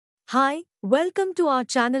Hi, welcome to our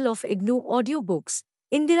channel of IGNOU audiobooks,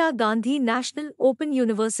 Indira Gandhi National Open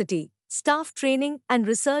University, Staff Training and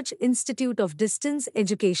Research Institute of Distance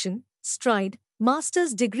Education, STRIDE,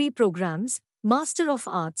 Master's Degree Programs, Master of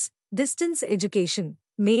Arts, Distance Education,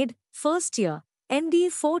 MADE, First Year, MDE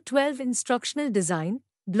 412 Instructional Design,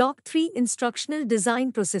 Block 3 Instructional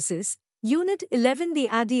Design Processes, Unit-11 The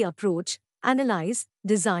ADDIE Approach, Analyze,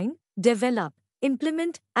 Design, Develop,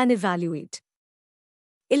 Implement and Evaluate.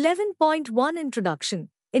 11.1 Introduction.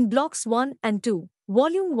 In Blocks 1 and 2,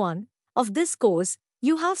 Volume 1 of this course,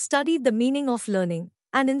 you have studied the meaning of learning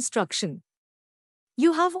and instruction.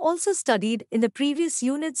 You have also studied in the previous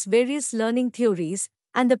units various learning theories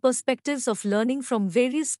and the perspectives of learning from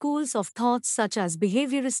various schools of thought such as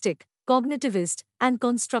behavioristic, cognitivist, and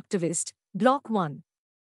constructivist, Block 1.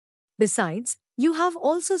 Besides, you have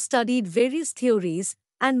also studied various theories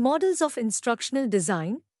and models of instructional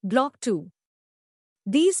design, Block 2.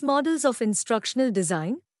 These models of instructional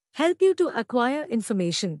design help you to acquire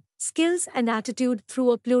information, skills and attitude through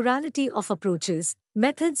a plurality of approaches,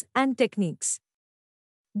 methods and techniques.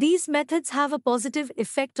 These methods have a positive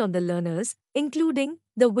effect on the learners, including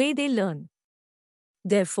the way they learn.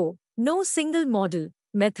 Therefore, no single model,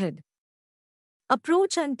 method,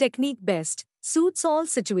 approach and technique best suits all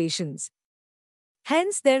situations.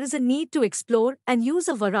 Hence, there is a need to explore and use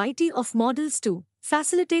a variety of models to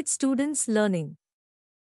facilitate students' learning.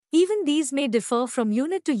 Even these may differ from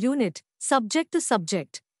unit to unit, subject to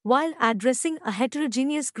subject, while addressing a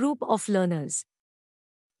heterogeneous group of learners.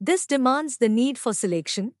 This demands the need for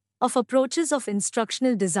selection of approaches of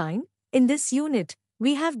instructional design. In this unit,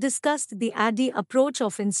 we have discussed the ADDIE approach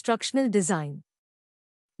of instructional design.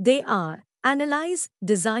 They are Analyze,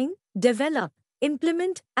 Design, Develop,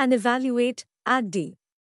 Implement and Evaluate, ADDIE.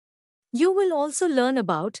 You will also learn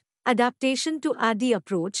about Adaptation to ADDIE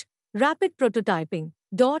approach, Rapid Prototyping,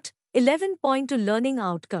 11.2 Learning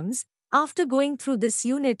Outcomes. After going through this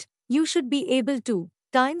unit, you should be able to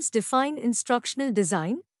times define instructional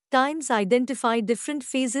design, times identify different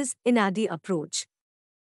phases in ADDIE approach,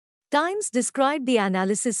 times describe the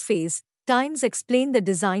analysis phase, times explain the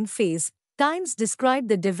design phase, times describe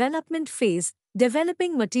the development phase,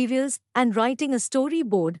 developing materials and writing a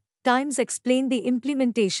storyboard, times explain the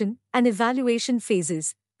implementation and evaluation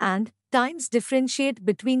phases, and times differentiate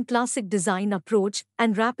between classic design approach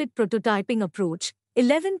and rapid prototyping approach.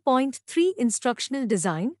 11.3 Instructional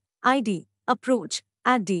Design, IDE, Approach,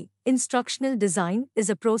 ADDIE. Instructional design is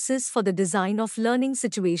a process for the design of learning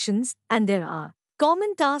situations, and there are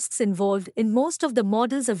common tasks involved in most of the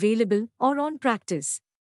models available or on practice.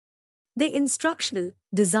 The instructional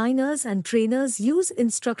designers and trainers use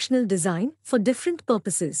instructional design for different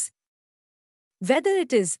purposes. Whether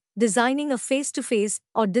it is designing a face-to-face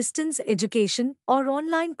or distance education or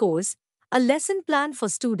online course, a lesson plan for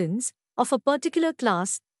students of a particular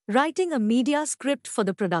class, writing a media script for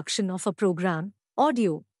the production of a program,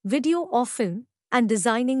 audio, video or film, and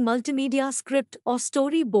designing multimedia script or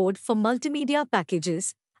storyboard for multimedia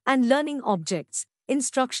packages and learning objects,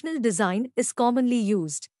 instructional design is commonly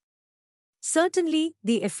used. Certainly,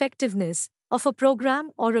 the effectiveness of a program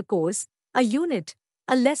or a course, a unit,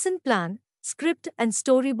 a lesson plan, script and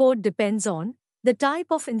storyboard depends on the type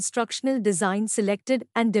of instructional design selected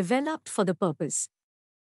and developed for the purpose.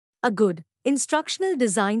 A good instructional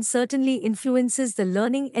design certainly influences the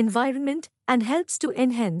learning environment and helps to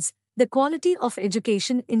enhance the quality of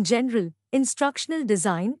education in general. Instructional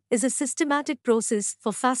design is a systematic process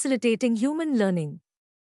for facilitating human learning.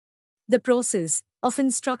 The process of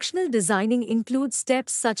instructional designing includes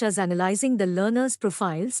steps such as analyzing the learner's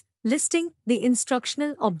profiles, listing the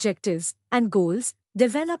instructional objectives and goals,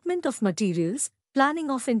 development of materials,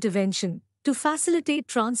 planning of intervention, to facilitate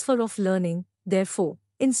transfer of learning. Therefore,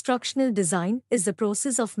 instructional design is the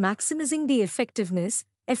process of maximizing the effectiveness,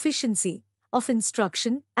 efficiency of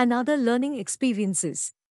instruction and other learning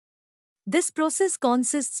experiences. This process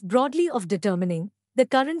consists broadly of determining the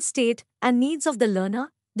current state and needs of the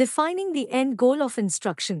learner, defining the end goal of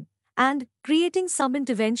instruction, and creating some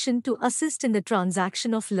intervention to assist in the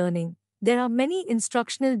transaction of learning. There are many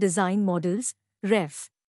instructional design models, Ref.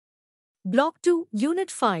 Block 2, Unit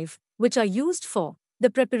 5, which are used for the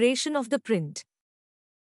preparation of the print,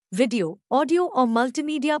 video, audio or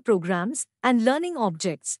multimedia programs and learning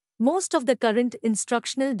objects. Most of the current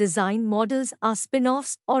instructional design models are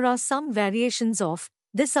spin-offs or are some variations of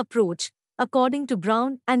this approach. According to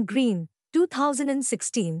Brown and Green,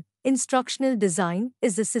 2016, instructional design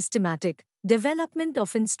is the systematic development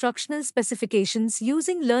of instructional specifications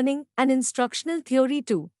using learning and instructional theory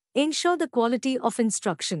to ensure the quality of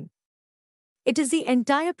instruction. It is the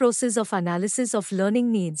entire process of analysis of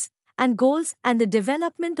learning needs and goals and the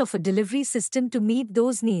development of a delivery system to meet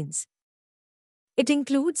those needs. It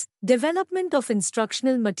includes development of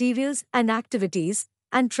instructional materials and activities,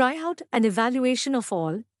 and tryout and evaluation of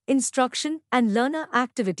all instruction and learner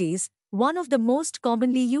activities. One of the most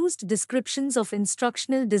commonly used descriptions of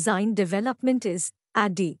instructional design development is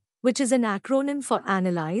ADDIE, which is an acronym for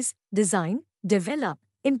Analyze, Design, Develop,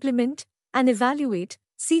 Implement, and Evaluate.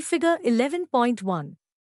 See Figure 11.1.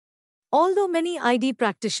 Although many IDE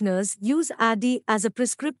practitioners use ADDIE as a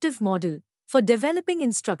prescriptive model for developing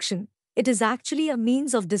instruction, it is actually a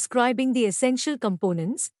means of describing the essential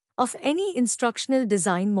components of any instructional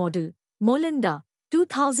design model. Molinda,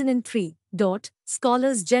 2003.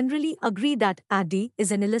 Scholars generally agree that ADDIE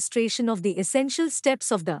is an illustration of the essential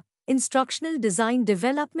steps of the instructional design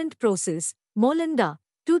development process. Molinda,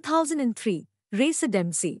 2003. Racer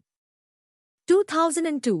Dempsey,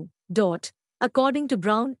 2002. According to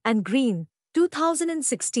Brown and Green,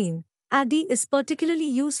 2016, ADDIE is particularly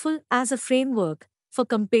useful as a framework for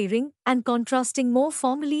comparing and contrasting more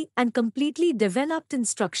formally and completely developed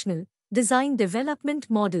instructional design development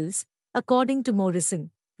models. According to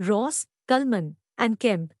Morrison, Ross, Kuhlman, and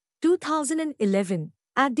Kemp, 2011,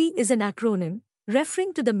 ADDIE is an acronym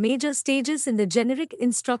referring to the major stages in the generic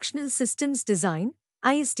instructional systems design,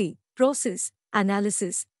 ISD, process,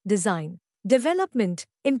 analysis, design, development,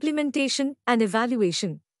 implementation, and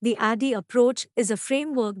evaluation. The ADDIE approach is a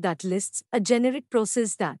framework that lists a generic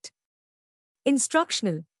process that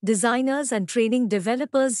instructional designers and training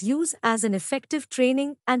developers use as an effective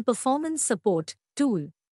training and performance support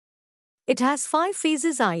tool. It has 5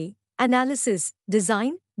 phases, i.e., analysis,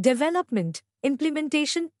 design, development,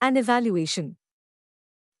 implementation, and evaluation.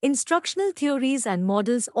 Instructional theories and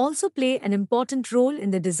models also play an important role in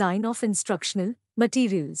the design of instructional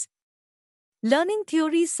materials. Learning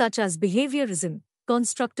theories such as behaviorism,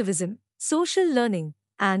 constructivism, social learning,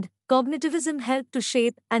 and cognitivism help to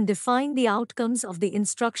shape and define the outcomes of the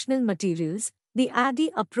instructional materials. The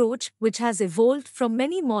ADDIE approach, which has evolved from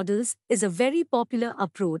many models, is a very popular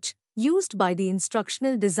approach used by the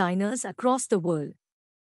instructional designers across the world.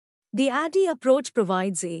 The ADDIE approach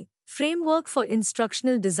provides a framework for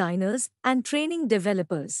instructional designers and training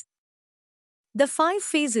developers. The 5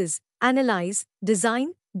 phases, analyze,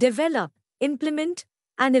 design, develop, implement,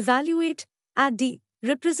 and evaluate, ADDIE,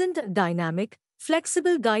 represent a dynamic,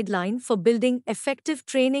 flexible guideline for building effective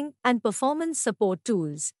training and performance support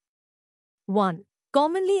tools. 1.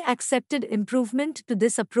 Commonly accepted improvement to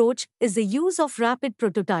this approach is the use of rapid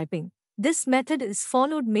prototyping. This method is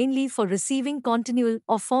followed mainly for receiving continual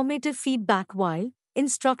or formative feedback while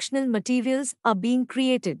instructional materials are being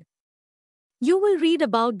created. You will read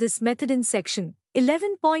about this method in section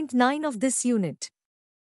 11.9 of this unit.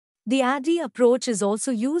 The ADDIE approach is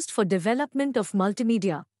also used for development of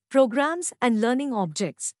multimedia programs and learning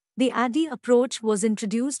objects. The ADDIE approach was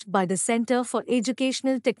introduced by the Center for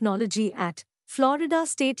Educational Technology at Florida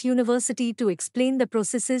State University to explain the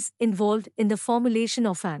processes involved in the formulation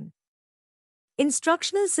of an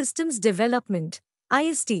instructional systems development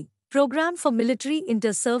 (ISD) program for military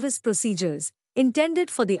inter-service procedures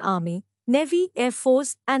intended for the Army, Navy, Air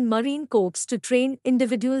Force, and Marine Corps to train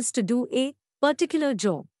individuals to do a particular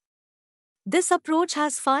job. This approach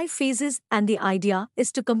has 5 phases, and the idea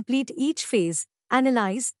is to complete each phase,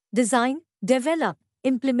 analyze, design, develop,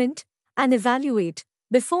 implement, and evaluate.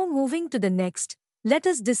 Before moving to the next, let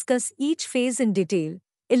us discuss each phase in detail.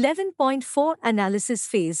 11.4 Analysis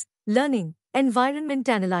Phase, Learning, Environment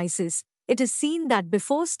Analysis. It is seen that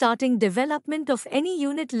before starting development of any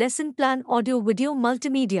unit, lesson plan, audio-video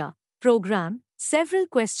multimedia program, several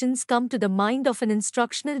questions come to the mind of an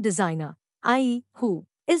instructional designer, i.e., who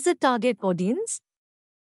is the target audience?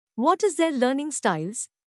 What is their learning styles?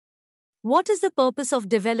 What is the purpose of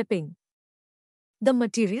developing the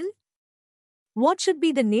material? What should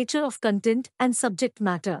be the nature of content and subject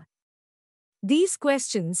matter? These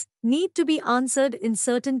questions need to be answered in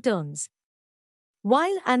certain terms.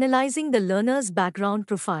 While analyzing the learner's background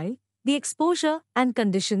profile, the exposure and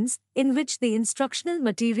conditions in which the instructional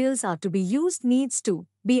materials are to be used needs to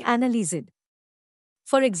be analyzed.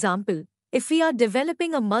 For example, if we are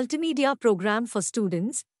developing a multimedia program for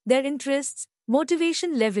students, their interests,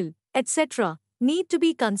 motivation level, etc., need to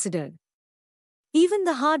be considered. Even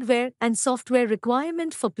the hardware and software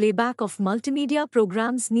requirement for playback of multimedia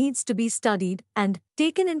programs needs to be studied and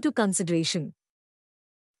taken into consideration.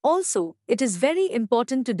 Also, it is very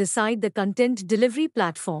important to decide the content delivery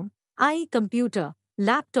platform, i.e., computer,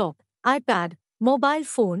 laptop, iPad, mobile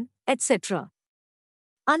phone, etc.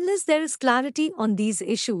 Unless there is clarity on these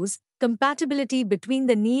issues, compatibility between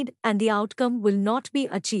the need and the outcome will not be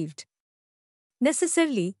achieved.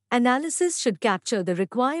 Necessarily, analysis should capture the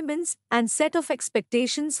requirements and set of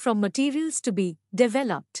expectations from materials to be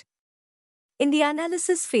developed. In the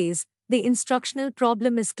analysis phase, the instructional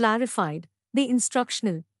problem is clarified, the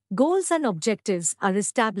instructional goals and objectives are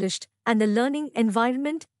established, and the learning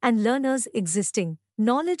environment and learners' existing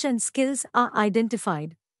knowledge and skills are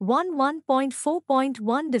identified.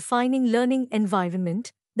 1.4.1 Defining learning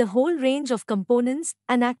environment. The whole range of components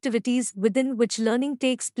and activities within which learning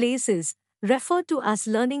takes place is referred to as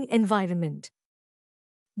learning environment.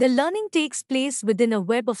 The learning takes place within a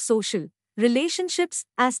web of social relationships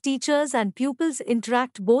as teachers and pupils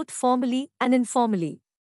interact both formally and informally.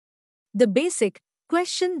 The basic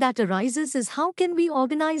question that arises is, how can we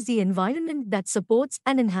organize the environment that supports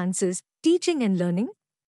and enhances teaching and learning?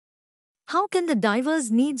 How can the diverse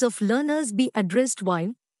needs of learners be addressed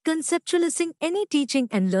while conceptualizing any teaching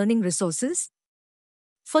and learning resources?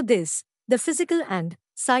 For this, the physical and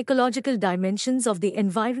psychological dimensions of the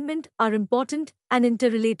environment are important and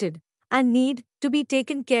interrelated and need to be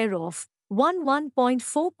taken care of.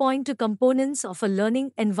 1.4.2 Components of a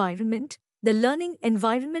learning environment. The learning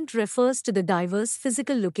environment refers to the diverse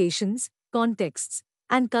physical locations, contexts,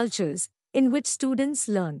 and cultures in which students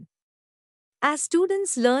learn. As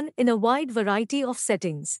students learn in a wide variety of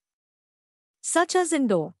settings, such as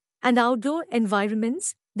indoor and outdoor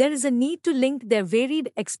environments, there is a need to link their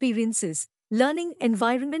varied experiences. Learning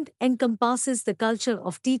environment encompasses the culture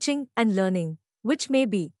of teaching and learning, which may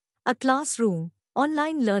be a classroom,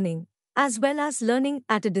 online learning, as well as learning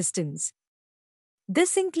at a distance.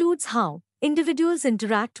 This includes how individuals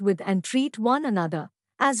interact with and treat one another,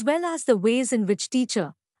 as well as the ways in which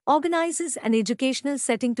teacher organizes an educational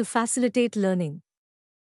setting to facilitate learning.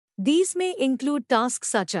 These may include tasks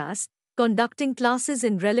such as conducting classes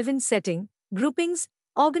in relevant setting, groupings,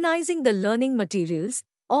 organizing the learning materials,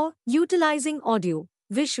 or utilizing audio,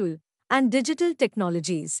 visual, and digital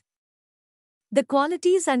technologies. The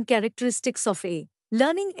qualities and characteristics of a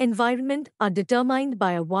learning environment are determined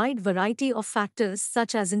by a wide variety of factors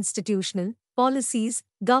such as institutional, policies,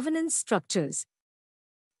 governance structures.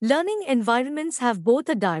 Learning environments have both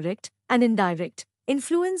a direct and indirect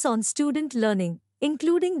influence on student learning,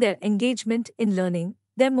 including their engagement in learning,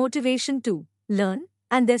 their motivation to learn,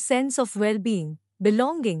 and their sense of well-being,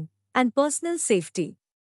 belonging, and personal safety.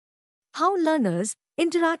 How learners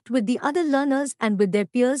interact with the other learners and with their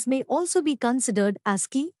peers may also be considered as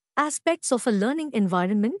key aspects of a learning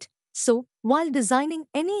environment. So, while designing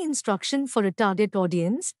any instruction for a target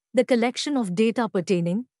audience, the collection of data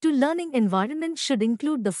pertaining to learning environment should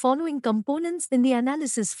include the following components in the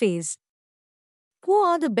analysis phase. Who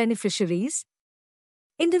are the beneficiaries?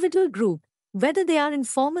 Individual group, whether they are in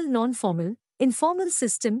formal, non-formal, informal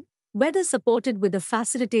system, whether supported with a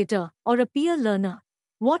facilitator or a peer learner.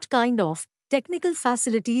 What kind of technical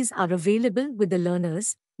facilities are available with the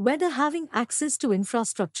learners, whether having access to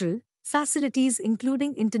infrastructural facilities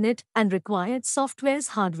including internet and required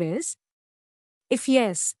softwares, hardwares? If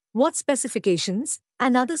yes, what specifications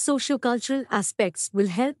and other socio-cultural aspects will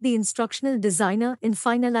help the instructional designer in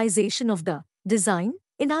finalization of the design?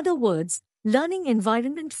 In other words, learning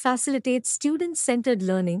environment facilitates student-centered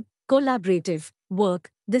learning, collaborative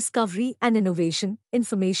work, discovery and innovation,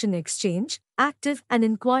 information exchange, active and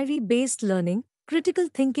inquiry-based learning, critical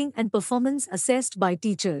thinking and performance assessed by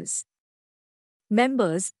teachers,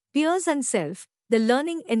 members, peers and self. The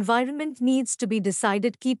learning environment needs to be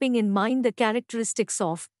decided keeping in mind the characteristics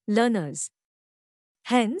of learners.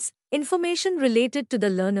 Hence, information related to the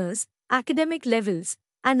learners, academic levels,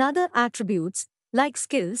 and other attributes like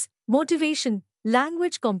skills, motivation,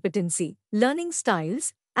 language competency, learning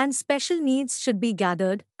styles, and special needs should be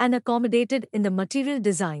gathered and accommodated in the material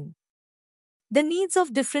design. The needs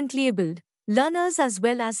of differently abled learners as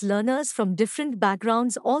well as learners from different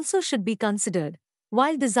backgrounds also should be considered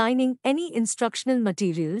while designing any instructional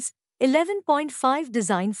materials. 11.5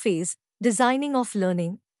 Design phase, designing of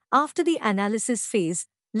learning. After the analysis phase,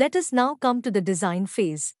 let us now come to the design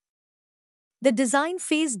phase. The design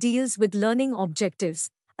phase deals with learning objectives,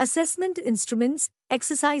 assessment instruments,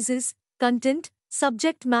 exercises, content,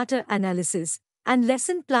 subject matter analysis, and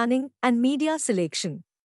lesson planning and media selection.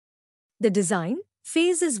 The design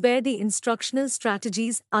phase is where the instructional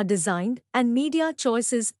strategies are designed and media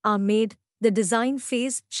choices are made. The design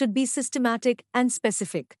phase should be systematic and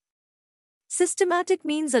specific. Systematic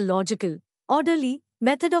means a logical, orderly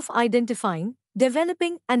method of identifying,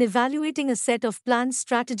 developing, and evaluating a set of planned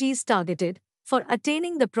strategies targeted for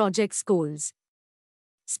attaining the project's goals.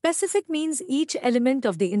 Specific means each element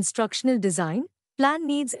of the instructional design plan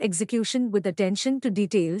needs execution with attention to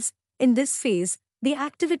details. In this phase, the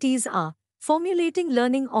activities are formulating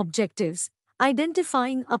learning objectives,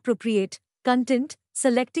 identifying appropriate content,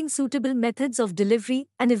 selecting suitable methods of delivery,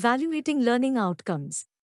 and evaluating learning outcomes.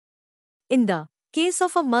 In the case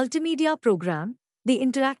of a multimedia program, the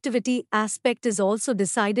interactivity aspect is also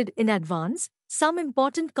decided in advance. Some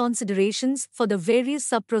important considerations for the various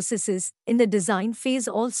sub-processes in the design phase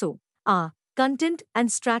also are content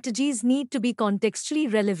and strategies need to be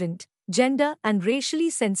contextually relevant, gender and racially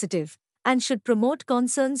sensitive, and should promote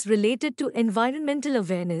concerns related to environmental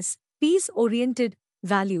awareness, peace-oriented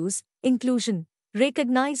values, inclusion,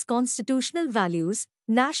 recognize constitutional values,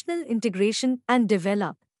 national integration, and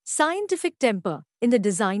develop scientific temper. In the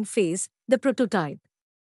design phase, the prototype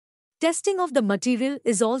testing of the material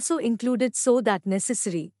is also included so that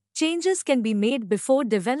necessary changes can be made before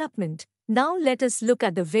development. Now let us look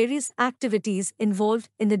at the various activities involved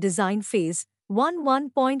in the design phase.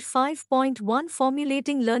 1.5.1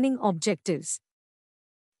 Formulating learning objectives.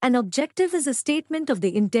 An objective is a statement of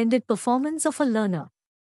the intended performance of a learner.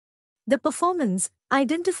 The performance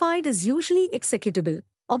identified is usually executable,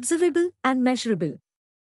 observable, and measurable.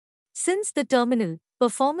 Since the terminal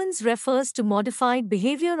performance refers to modified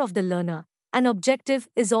behavior of the learner, an objective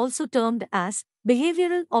is also termed as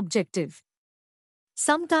behavioral objective.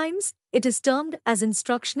 Sometimes it is termed as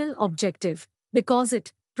instructional objective because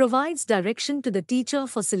it provides direction to the teacher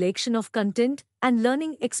for selection of content and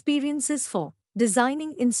learning experiences for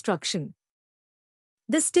designing instruction.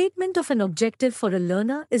 The statement of an objective for a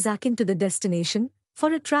learner is akin to the destination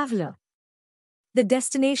for a traveler. The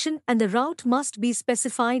destination and the route must be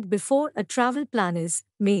specified before a travel plan is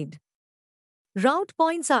made. Route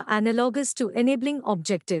points are analogous to enabling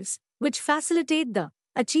objectives, which facilitate the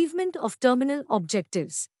achievement of terminal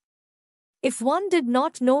objectives. If one did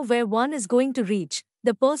not know where one is going to reach,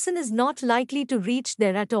 the person is not likely to reach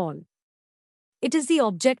there at all. It is the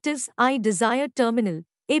objectives, I desired terminal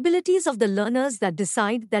abilities of the learners that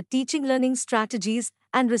decide that teaching learning strategies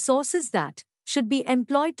and resources that should be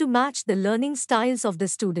employed to match the learning styles of the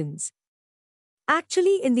students.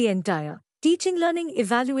 Actually, in the entire teaching learning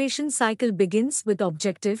evaluation cycle begins with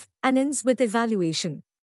objective and ends with evaluation.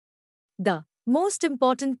 The most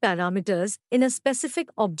important parameters in a specific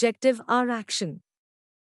objective are action,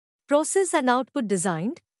 process, and output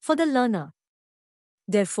designed for the learner.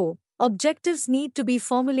 Therefore, objectives need to be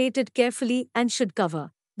formulated carefully and should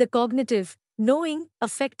cover the cognitive, knowing,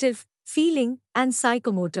 affective, feeling, and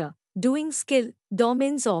psychomotor, doing skill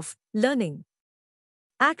domains of learning.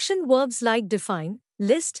 Action verbs like define,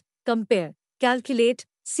 list, compare, calculate,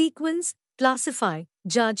 sequence, classify,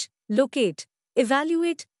 judge, locate,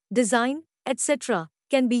 evaluate, design, etc.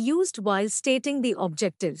 can be used while stating the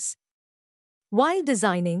objectives. While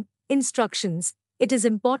designing instructions, it is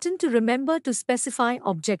important to remember to specify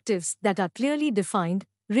objectives that are clearly defined,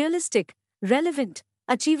 realistic, relevant,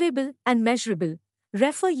 achievable, and measurable.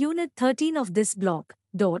 Refer Unit 13 of this block.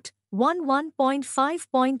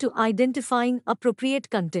 1.5.2 Identifying appropriate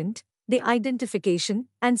content. The identification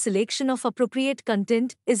and selection of appropriate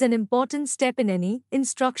content is an important step in any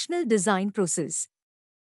instructional design process.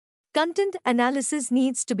 Content analysis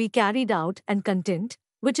needs to be carried out and content,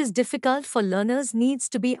 which is difficult for learners, needs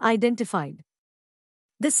to be identified.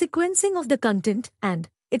 The sequencing of the content and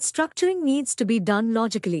its structuring needs to be done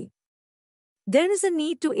logically. There is a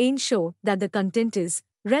need to ensure that the content is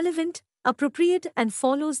relevant, appropriate, and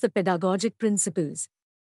follows the pedagogic principles.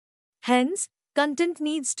 Hence, content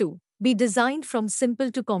needs to be designed from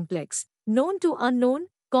simple to complex, known to unknown,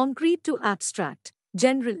 concrete to abstract,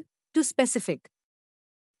 general to specific.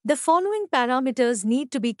 The following parameters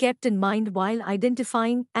need to be kept in mind while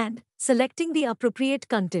identifying and selecting the appropriate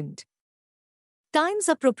content. Times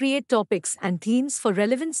appropriate topics and themes for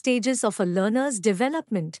relevant stages of a learner's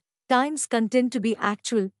development. Times content to be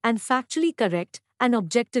actual and factually correct and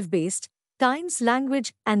objective-based. Times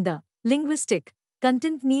language and the linguistic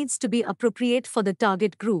content needs to be appropriate for the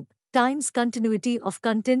target group. Times continuity of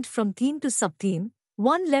content from theme to sub-theme,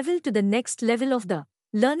 one level to the next level of the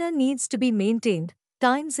learner needs to be maintained.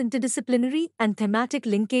 Times interdisciplinary and thematic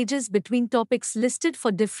linkages between topics listed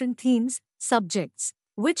for different themes, subjects,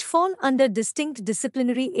 which fall under distinct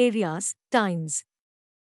disciplinary areas. Times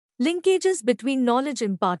linkages between knowledge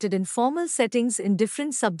imparted in formal settings in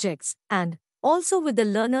different subjects and also with the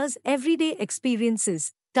learner's everyday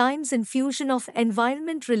experiences. Times infusion of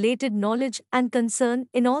environment-related knowledge and concern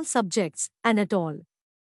in all subjects and at all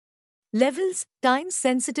levels. Times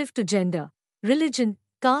sensitive to gender, religion,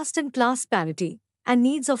 caste and class parity, and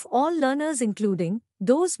needs of all learners including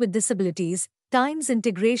those with disabilities. Times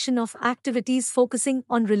integration of activities focusing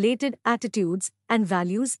on related attitudes and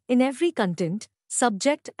values in every content,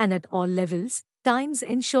 subject and at all levels. Times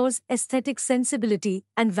ensures aesthetic sensibility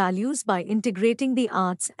and values by integrating the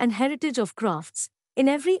arts and heritage of crafts, In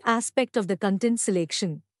every aspect of the content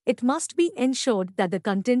selection, it must be ensured that the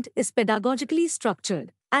content is pedagogically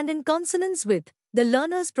structured and in consonance with the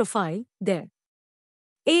learner's profile, their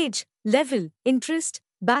age, level, interest,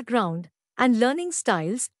 background, and learning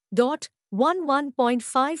styles.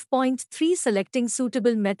 1.5.3 Selecting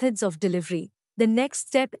suitable methods of delivery. The next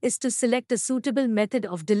step is to select a suitable method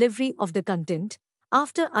of delivery of the content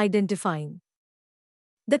after identifying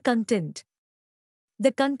the content.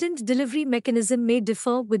 The content delivery mechanism may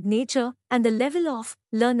differ with nature and the level of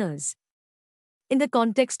learners. In the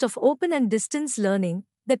context of open and distance learning,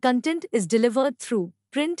 the content is delivered through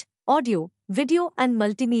print, audio, video, and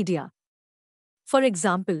multimedia. For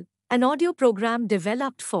example, an audio program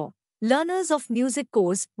developed for learners of music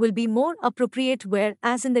course will be more appropriate,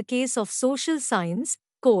 whereas in the case of social science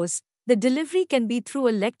course, the delivery can be through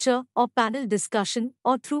a lecture or panel discussion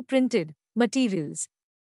or through printed materials.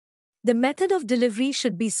 The method of delivery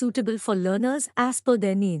should be suitable for learners as per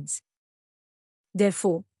their needs.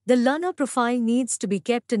 Therefore, the learner profile needs to be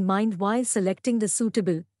kept in mind while selecting the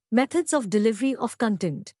suitable methods of delivery of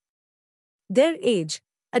content. Their age,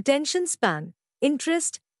 attention span,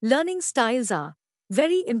 interest, learning styles are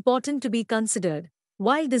very important to be considered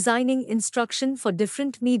while designing instruction for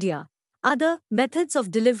different media. Other methods of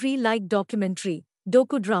delivery like documentary,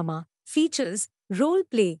 docudrama, features, role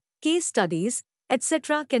play, case studies,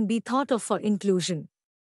 etc. can be thought of for inclusion.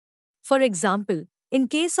 For example, in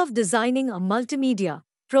case of designing a multimedia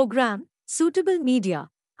program, suitable media,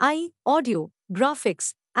 i.e., audio,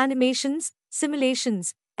 graphics, animations,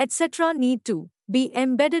 simulations, etc. need to be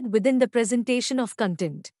embedded within the presentation of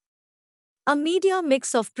content. A media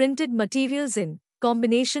mix of printed materials in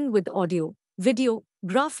combination with audio, video,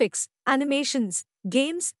 graphics, animations,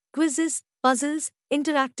 games, quizzes, puzzles,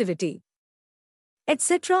 interactivity,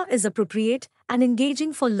 etc. is appropriate and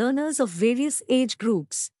engaging for learners of various age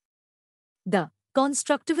groups. The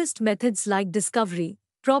constructivist methods like discovery,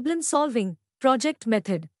 problem solving, project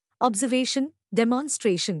method, observation,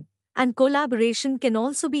 demonstration, and collaboration can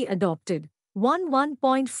also be adopted.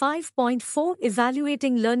 1.5.4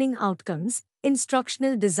 Evaluating learning outcomes.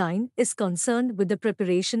 Instructional design is concerned with the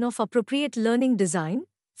preparation of appropriate learning design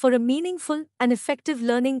for a meaningful and effective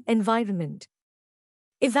learning environment.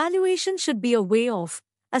 Evaluation should be a way of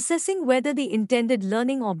assessing whether the intended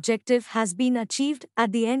learning objective has been achieved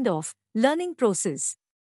at the end of learning process.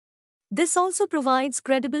 This also provides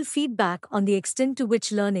credible feedback on the extent to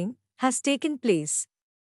which learning has taken place.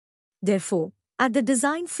 Therefore, at the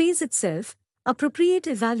design phase itself, appropriate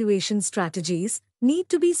evaluation strategies need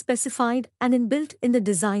to be specified and inbuilt in the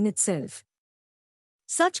design itself.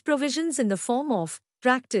 Such provisions in the form of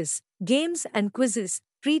practice, games and quizzes,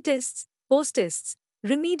 pre-tests, post-tests,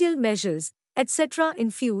 remedial measures, etc.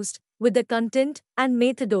 infused with the content and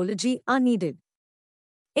methodology are needed.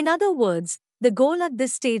 In other words, the goal at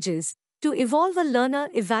this stage is to evolve a learner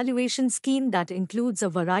evaluation scheme that includes a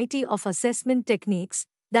variety of assessment techniques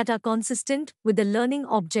that are consistent with the learning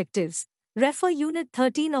objectives. Refer Unit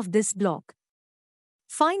 13 of this block.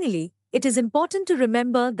 Finally, it is important to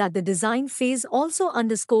remember that the design phase also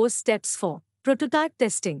underscores steps for prototype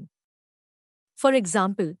testing. For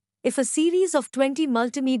example, if a series of 20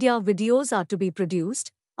 multimedia videos are to be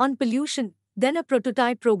produced on pollution, then a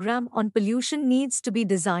prototype program on pollution needs to be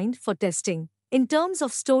designed for testing in terms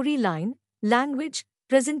of storyline, language,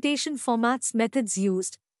 presentation formats, methods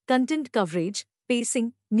used, content coverage,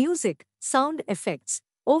 pacing, music, sound effects,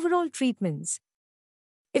 overall treatments.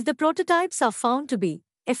 If the prototypes are found to be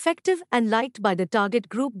effective and liked by the target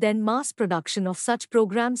group, then mass production of such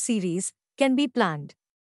program series can be planned.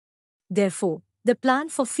 Therefore, the plan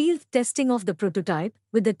for field testing of the prototype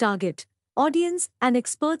with the target audience and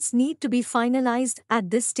experts need to be finalized at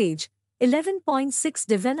this stage. 11.6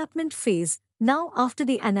 Development phase. Now, after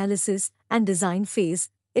the analysis and design phase,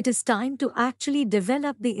 it is time to actually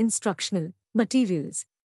develop the instructional materials.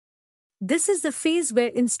 This is the phase where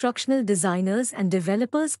instructional designers and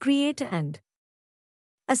developers create and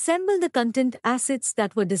assemble the content assets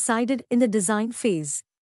that were decided in the design phase.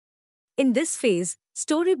 In this phase,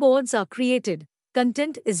 storyboards are created,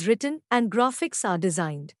 content is written, and graphics are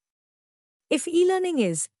designed. If e-learning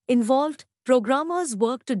is involved, programmers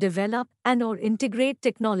work to develop and/or integrate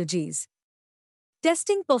technologies.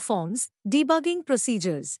 Testing performs debugging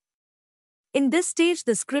procedures. In this stage,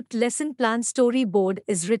 the script lesson plan storyboard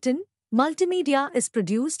is written, multimedia is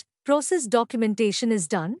produced, process documentation is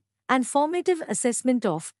done, and formative assessment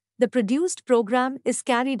of the produced program is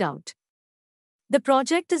carried out. The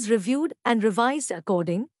project is reviewed and revised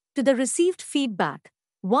according to the received feedback.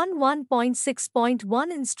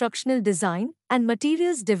 1.6.1 Instructional design and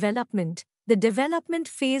materials development. The development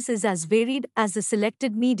phase is as varied as the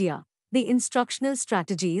selected media, the instructional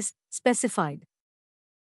strategies specified,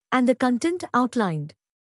 and the content outlined.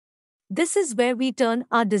 This is where we turn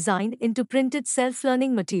our design into printed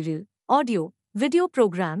self-learning material, audio, video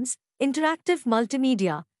programs, interactive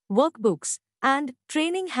multimedia, workbooks, and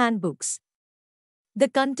training handbooks. The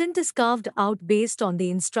content is carved out based on the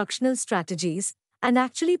instructional strategies and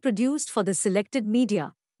actually produced for the selected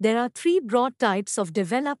media. There are three broad types of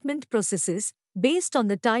development processes based on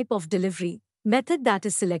the type of delivery method that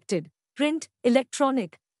is selected: print,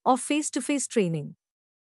 electronic, or face-to-face training.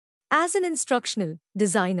 As an instructional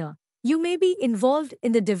designer, you may be involved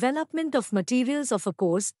in the development of materials of a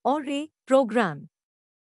course or a program.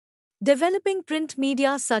 Developing print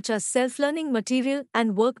media such as self-learning material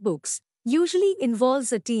and workbooks usually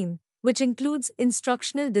involves a team which includes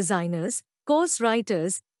instructional designers, course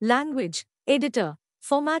writers, language editor,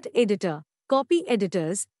 format editor, copy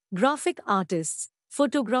editors, graphic artists,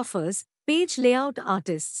 photographers, page layout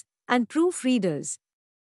artists, and proofreaders.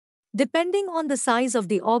 Depending on the size of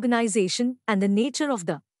the organization and the nature of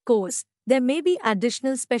the course, there may be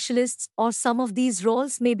additional specialists, or some of these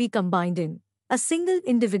roles may be combined in a single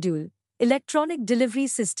individual. Electronic delivery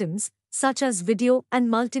systems, such as video and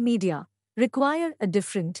multimedia, require a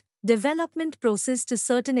different development process to a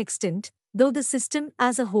certain extent, though the system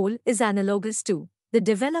as a whole is analogous to the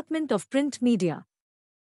development of print media.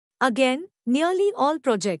 Again, nearly all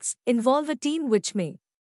projects involve a team which may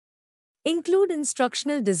include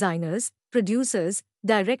instructional designers, producers,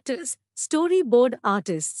 directors, storyboard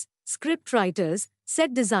artists, script writers,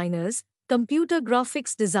 set designers, computer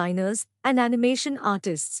graphics designers, and animation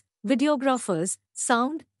artists, videographers,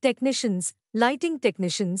 sound technicians, lighting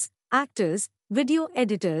technicians, actors, video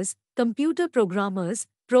editors, computer programmers,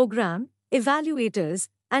 program evaluators,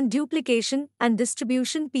 and duplication and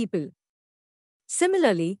distribution people.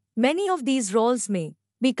 Similarly, many of these roles may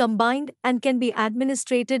be combined and can be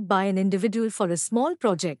administrated by an individual for a small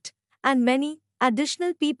project, and many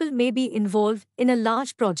additional people may be involved in a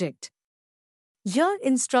large project. Your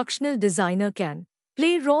instructional designer can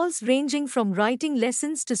play roles ranging from writing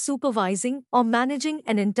lessons to supervising or managing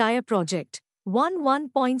an entire project.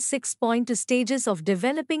 1.6.2 Stages of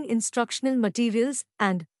developing instructional materials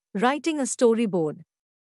and writing a storyboard.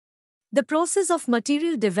 The process of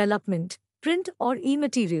material development, print or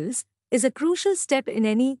e-materials, is a crucial step in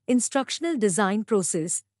any instructional design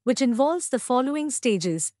process, which involves the following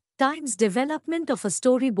stages: times development of a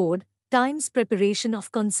storyboard, times preparation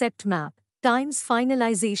of concept map, times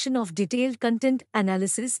finalization of detailed content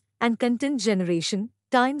analysis and content generation,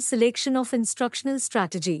 times selection of instructional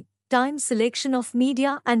strategy, times selection of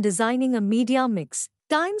media and designing a media mix,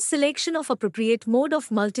 times selection of appropriate mode of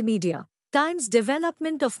multimedia, times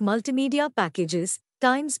development of multimedia packages,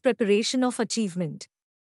 times preparation of achievement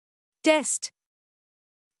test.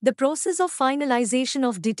 The process of finalization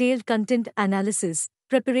of detailed content analysis,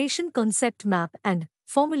 preparation concept map, and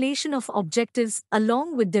formulation of objectives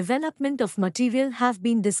along with development of material have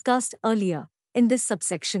been discussed earlier. In this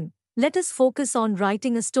subsection, let us focus on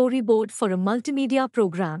writing a storyboard for a multimedia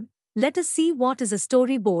program. Let us see what is a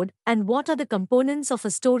storyboard and what are the components of a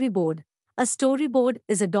storyboard. A storyboard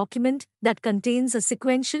is a document that contains a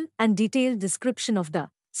sequential and detailed description of the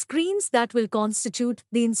screens that will constitute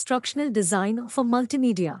the instructional design of a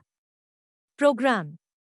multimedia program.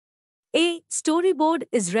 A storyboard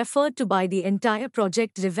is referred to by the entire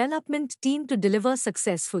project development team to deliver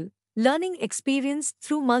successful learning experience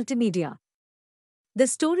through multimedia. The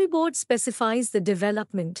storyboard specifies the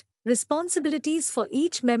development responsibilities for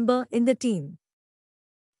each member in the team.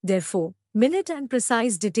 Therefore, minute and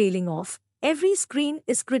precise detailing of every screen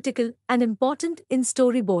is critical and important in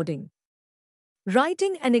storyboarding.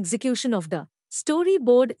 Writing and execution of the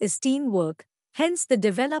storyboard is teamwork, hence the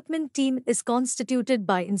development team is constituted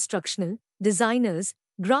by instructional designers,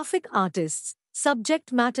 graphic artists,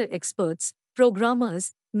 subject matter experts,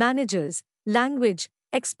 programmers, managers, language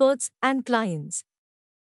experts, and clients.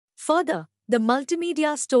 Further, the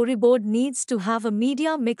multimedia storyboard needs to have a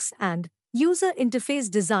media mix and user interface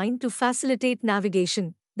design to facilitate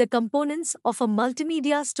navigation. The components of a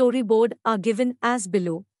multimedia storyboard are given as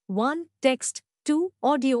below: 1. Text, 2.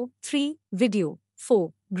 Audio, 3. Video,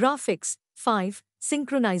 4. Graphics, 5.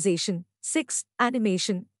 Synchronization, 6.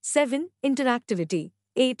 Animation, 7. Interactivity,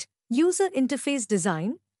 8. User interface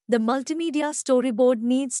design. The multimedia storyboard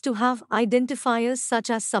needs to have identifiers such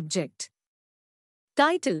as subject,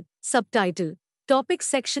 title, subtitle, topic,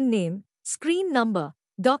 section name, screen number,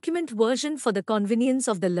 document version for the convenience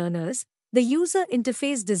of the learners. The user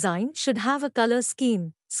interface design should have a color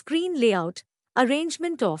scheme, screen layout,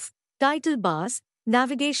 arrangement of title bars,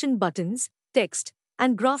 navigation buttons, text,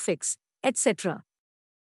 and graphics, etc.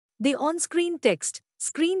 The on-screen text,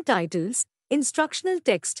 screen titles, instructional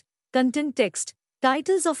text, content text,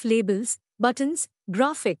 titles of labels, buttons,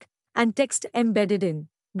 graphic, and text embedded in.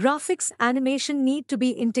 Graphics animation need to be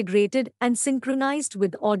integrated and synchronized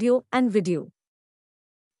with audio and video.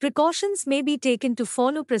 Precautions may be taken to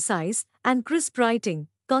follow precise and crisp writing,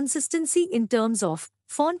 consistency in terms of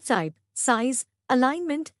font type, size,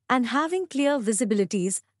 alignment, and having clear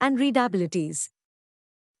visibilities and readabilities.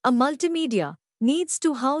 A multimedia needs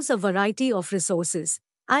to house a variety of resources,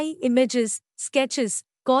 i.e., images, sketches,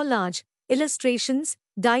 collage, illustrations,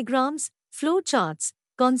 diagrams, flowcharts,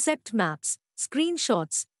 concept maps,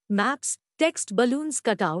 screenshots, maps, text balloons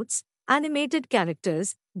cutouts, animated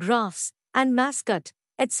characters, graphs, and mascot,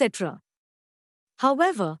 etc.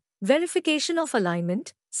 However, verification of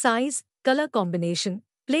alignment, size, color combination,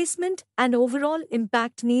 placement, and overall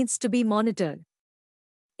impact needs to be monitored.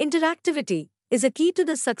 Interactivity is a key to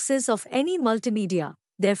the success of any multimedia,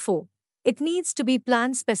 therefore, it needs to be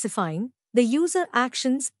planned specifying the user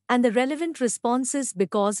actions and the relevant responses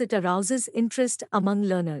because it arouses interest among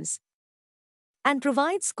learners and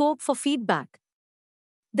provides scope for feedback.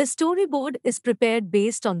 The storyboard is prepared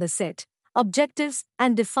based on the set, objectives,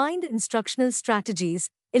 and defined instructional strategies.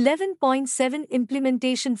 11.7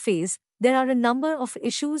 Implementation phase. There are a number of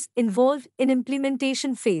issues involved in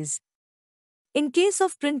implementation phase. In case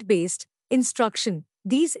of print-based instruction,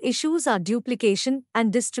 these issues are duplication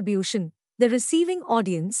and distribution, the receiving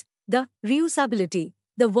audience, the reusability,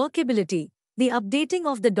 the workability, the updating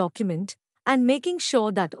of the document, and making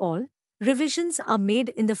sure that all revisions are made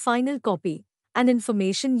in the final copy, and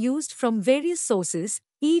information used from various sources,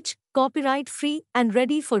 each copyright-free and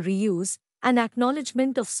ready for reuse, and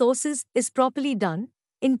acknowledgement of sources is properly done.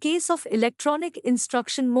 In case of electronic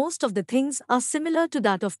instruction, most of the things are similar to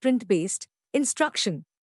that of print-based instruction.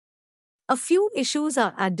 A few issues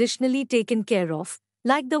are additionally taken care of,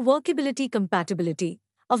 like the workability compatibility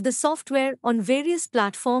of the software on various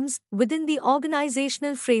platforms within the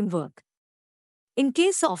organizational framework. In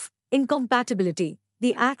case of incompatibility,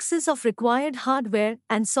 the access of required hardware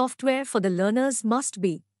and software for the learners must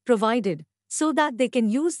be provided so that they can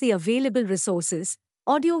use the available resources,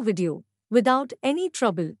 audio-video, without any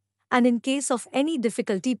trouble, and in case of any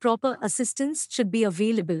difficulty, proper assistance should be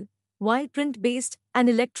available. While print-based and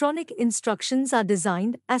electronic instructions are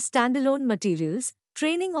designed as standalone materials,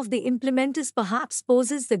 training of the implementers perhaps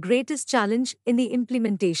poses the greatest challenge in the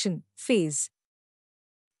implementation phase.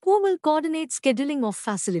 Who will coordinate scheduling of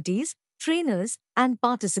facilities, trainers, and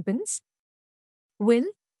participants? Will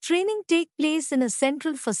training take place in a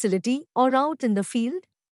central facility or out in the field?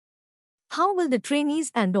 How will the trainees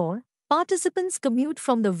and/or participants commute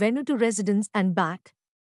from the venue to residence and back?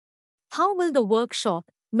 How will the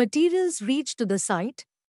workshop materials reach to the site?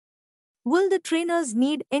 Will the trainers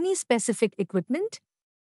need any specific equipment?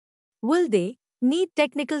 Will they need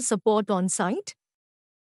technical support on site?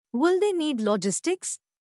 Will they need logistics?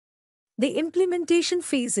 The implementation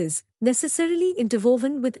phase is necessarily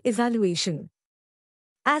interwoven with evaluation.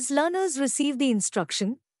 As learners receive the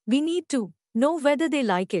instruction, we need to know whether they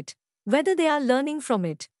like it, whether they are learning from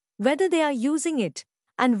it, whether they are using it,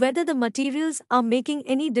 and whether the materials are making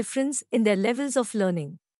any difference in their levels of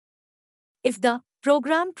learning. If the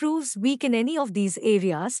program proves weak in any of these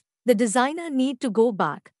areas, the designer need to go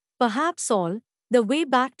back, perhaps all the way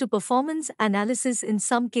back to performance analysis in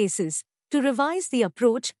some cases, to revise the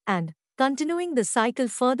approach and continuing the cycle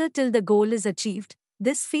further till the goal is achieved.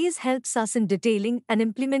 This phase helps us in detailing an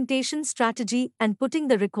implementation strategy and putting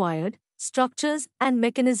the required structures and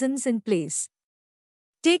mechanisms in place.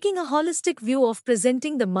 Taking a holistic view of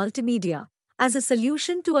presenting the multimedia as a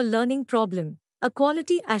solution to a learning problem, a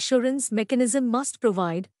quality assurance mechanism must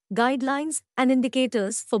provide guidelines and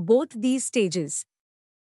indicators for both these stages.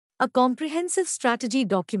 A comprehensive strategy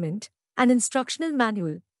document, an instructional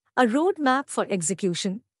manual, a roadmap for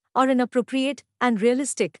execution, or an appropriate and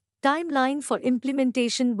realistic timeline for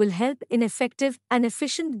implementation will help in effective and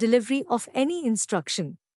efficient delivery of any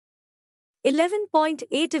instruction.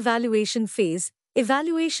 11.8 Evaluation phase.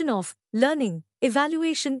 Evaluation of learning.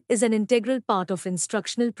 Evaluation is an integral part of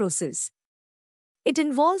instructional process. It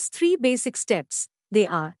involves three basic steps. They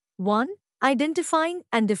are 1. Identifying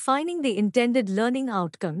and defining the intended learning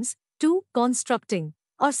outcomes. 2. Constructing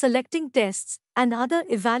or selecting tests and other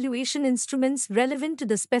evaluation instruments relevant to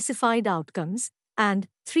the specified outcomes. And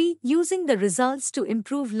 3. Using the results to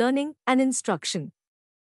improve learning and instruction.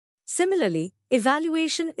 Similarly,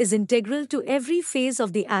 evaluation is integral to every phase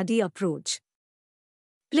of the ADDIE approach.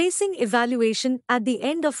 Placing evaluation at the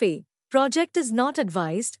end of a project is not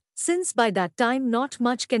advised, since by that time not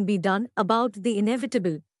much can be done about the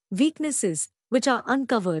inevitable weaknesses which are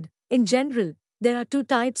uncovered. In general, there are two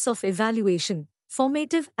types of evaluation.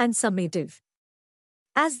 formative and summative.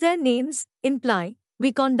 As their names imply,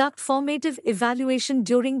 we conduct formative evaluation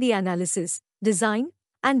during the analysis, design,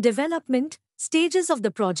 and development stages of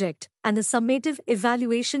the project, and a summative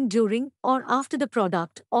evaluation during or after the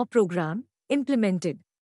product or program implemented.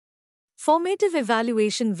 Formative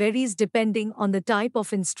evaluation varies depending on the type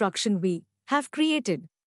of instruction we have created.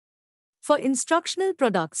 For instructional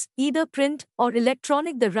products, either print or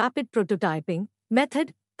electronic, the rapid prototyping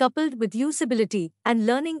method, coupled with usability and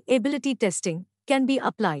learning ability testing, can be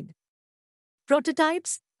applied.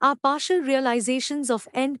 Prototypes are partial realizations of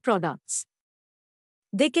end products.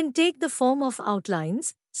 They can take the form of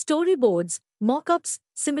outlines, storyboards, mock-ups,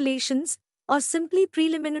 simulations, or simply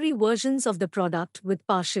preliminary versions of the product with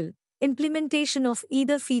partial implementation of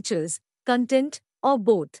either features, content, or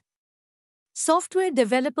both. Software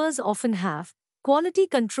developers often have quality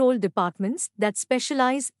control departments that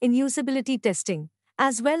specialize in usability testing,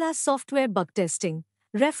 as well as software bug testing.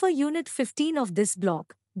 Refer Unit 15 of this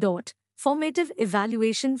block. Formative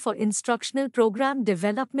evaluation for instructional program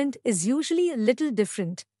development is usually a little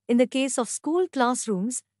different. In the case of school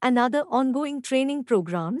classrooms and other ongoing training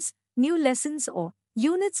programs, new lessons or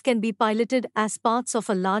units can be piloted as parts of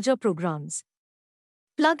a larger programs.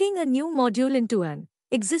 Plugging a new module into an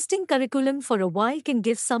existing curriculum for a while can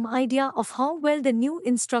give some idea of how well the new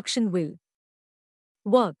instruction will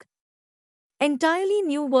work. Entirely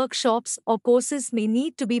new workshops or courses may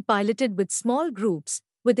need to be piloted with small groups,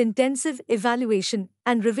 with intensive evaluation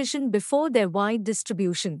and revision before their wide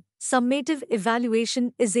distribution. Summative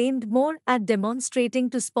evaluation is aimed more at demonstrating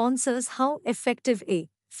to sponsors how effective a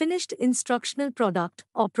finished instructional product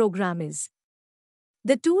or program is.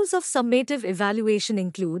 The tools of summative evaluation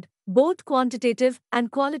include both quantitative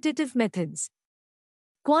and qualitative methods.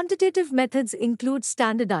 Quantitative methods include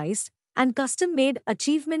standardized and custom-made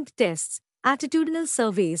achievement tests, attitudinal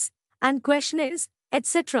surveys, and questionnaires,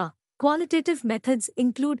 etc. Qualitative methods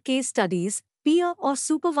include case studies, peer or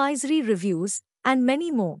supervisory reviews, and many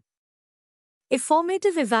more. If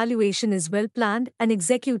formative evaluation is well planned and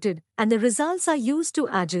executed, and the results are used to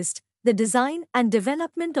adjust the design and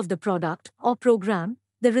development of the product or program,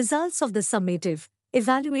 the results of the summative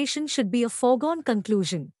evaluation should be a foregone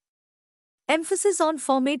conclusion. Emphasis on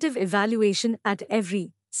formative evaluation at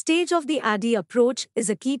every stage of the ADDIE approach is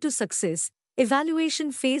a key to success.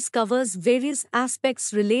 Evaluation phase covers various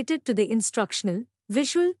aspects related to the instructional,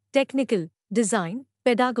 visual, technical, design,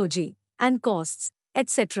 pedagogy, and costs,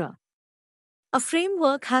 etc. A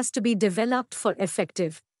framework has to be developed for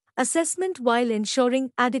effective assessment while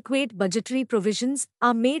ensuring adequate budgetary provisions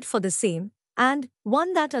are made for the same, and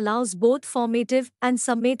one that allows both formative and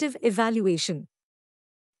summative evaluation.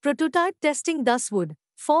 Prototype testing thus would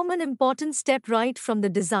form an important step right from the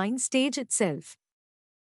design stage itself.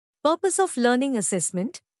 Purpose of learning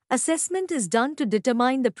assessment. Assessment is done to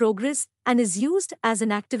determine the progress and is used as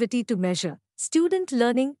an activity to measure student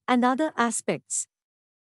learning and other aspects.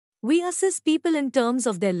 We assess people in terms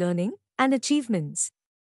of their learning and achievements.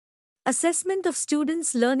 Assessment of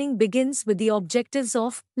students' learning begins with the objectives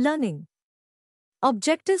of learning.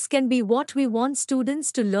 Objectives can be what we want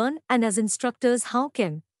students to learn, and as instructors, how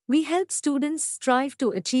can we help students strive to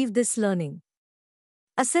achieve this learning.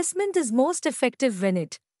 Assessment is most effective when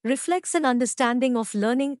it reflects an understanding of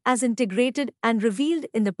learning as integrated and revealed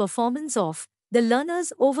in the performance of the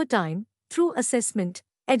learners over time. Through assessment,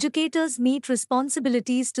 educators meet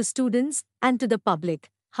responsibilities to students and to the public.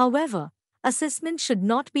 However, assessment should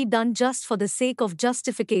not be done just for the sake of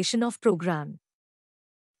justification of program,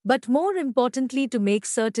 but more importantly to make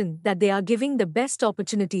certain that they are giving the best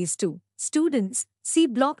opportunities to students. See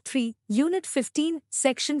Block 3, Unit 15,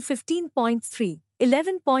 Section 15.3,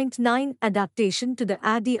 11.9 Adaptation to the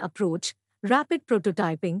ADDIE approach. Rapid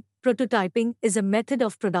prototyping. Prototyping is a method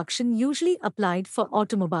of production usually applied for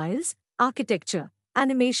automobiles, architecture,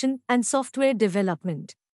 animation, and software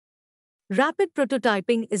development. Rapid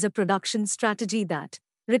prototyping is a production strategy that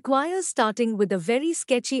requires starting with a very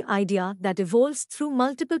sketchy idea that evolves through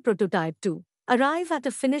multiple prototypes to arrive at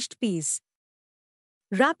a finished piece.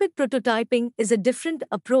 Rapid prototyping is a different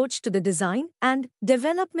approach to the design and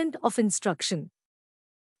development of instruction.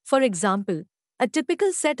 For example, a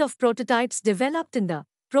typical set of prototypes developed in the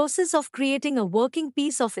process of creating a working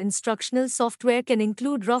piece of instructional software can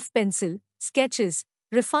include rough pencil sketches,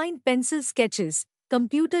 refined pencil sketches,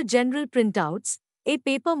 computer general printouts, a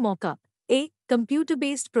paper mock-up, a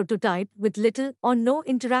computer-based prototype with little or no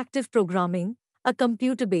interactive programming, a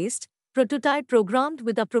computer-based prototype programmed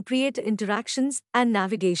with appropriate interactions and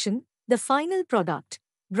navigation, the final product.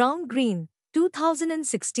 Brown-Green,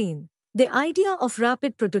 2016. The idea of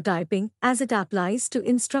rapid prototyping as it applies to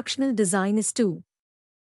instructional design is to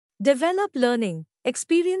Develop learning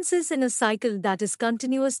experiences in a cycle that is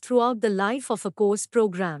continuous throughout the life of a course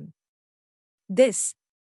program. This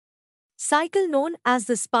cycle, known as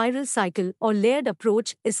the spiral cycle or layered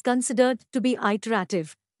approach, is considered to be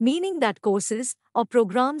iterative, meaning that courses or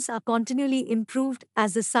programs are continually improved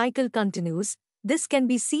as the cycle continues. This can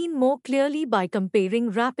be seen more clearly by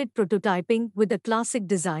comparing rapid prototyping with the classic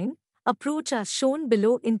design approach as shown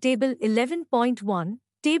below in Table 11.1.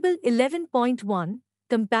 Table 11.1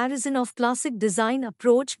 Comparison of classic design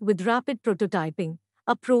approach with rapid prototyping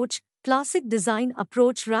approach. Classic design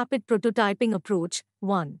approach, rapid prototyping approach.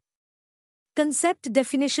 1. Concept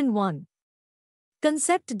definition 1.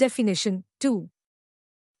 Concept definition 2.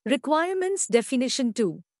 Requirements definition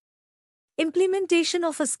 2. Implementation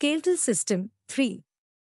of a skeletal system 3.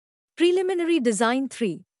 Preliminary design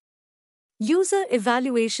 3. User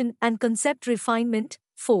evaluation and concept refinement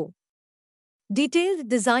 4. Detailed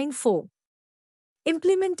design 4.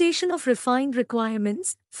 Implementation of refined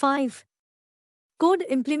requirements 5. Code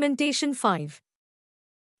implementation 5.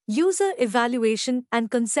 User evaluation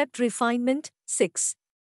and concept refinement 6.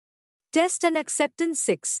 Test and acceptance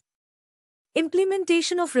 6.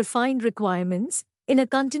 Implementation of refined requirements in a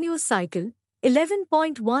continuous cycle.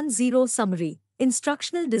 11.10 Summary.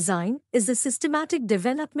 Instructional design is the systematic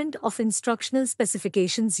development of instructional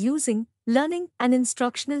specifications using learning and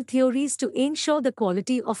instructional theories to ensure the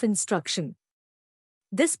quality of instruction.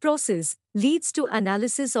 This process leads to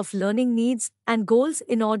analysis of learning needs and goals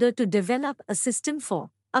in order to develop a system for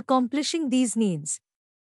accomplishing these needs.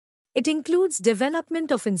 It includes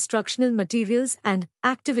development of instructional materials and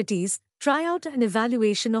activities, tryout and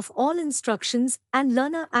evaluation of all instructions and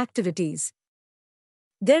learner activities.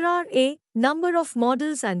 There are a number of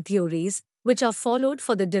models and theories which are followed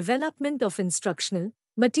for the development of instructional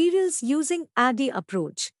materials using ADDIE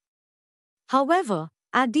approach. However,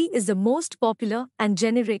 ADDIE is the most popular and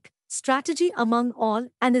generic strategy among all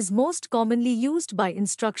and is most commonly used by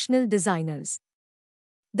instructional designers.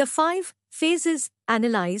 The 5 phases: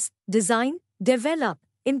 analyze, design, develop,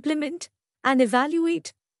 implement, and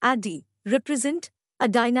evaluate ADDIE represent a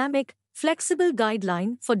dynamic, flexible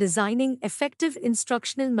guideline for designing effective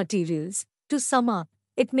instructional materials. To sum up,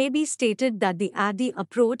 it may be stated that the ADDIE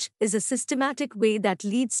approach is a systematic way that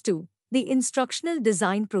leads to the instructional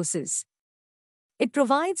design process. It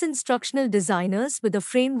provides instructional designers with a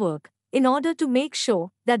framework in order to make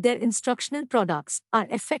sure that their instructional products are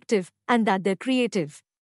effective and that their creative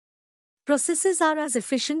processes are as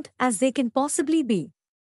efficient as they can possibly be.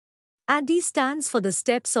 ADDIE stands for the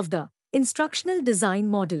steps of the instructional design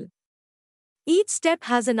model. Each step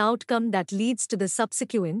has an outcome that leads to the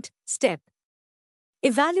subsequent step.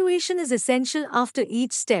 Evaluation is essential after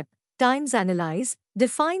each step. Times analyze,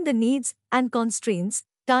 define the needs and constraints.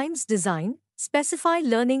 Times design, specify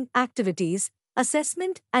learning activities,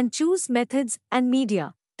 assessment and choose methods and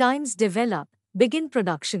media. Times develop, begin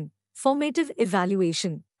production, formative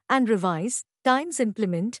evaluation, and revise. Times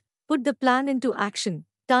implement, put the plan into action.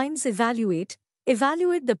 Times evaluate,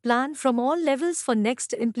 evaluate the plan from all levels for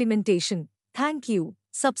next implementation. Thank you.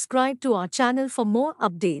 Subscribe to our channel for more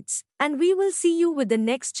updates, and we will see you with the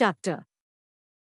next chapter.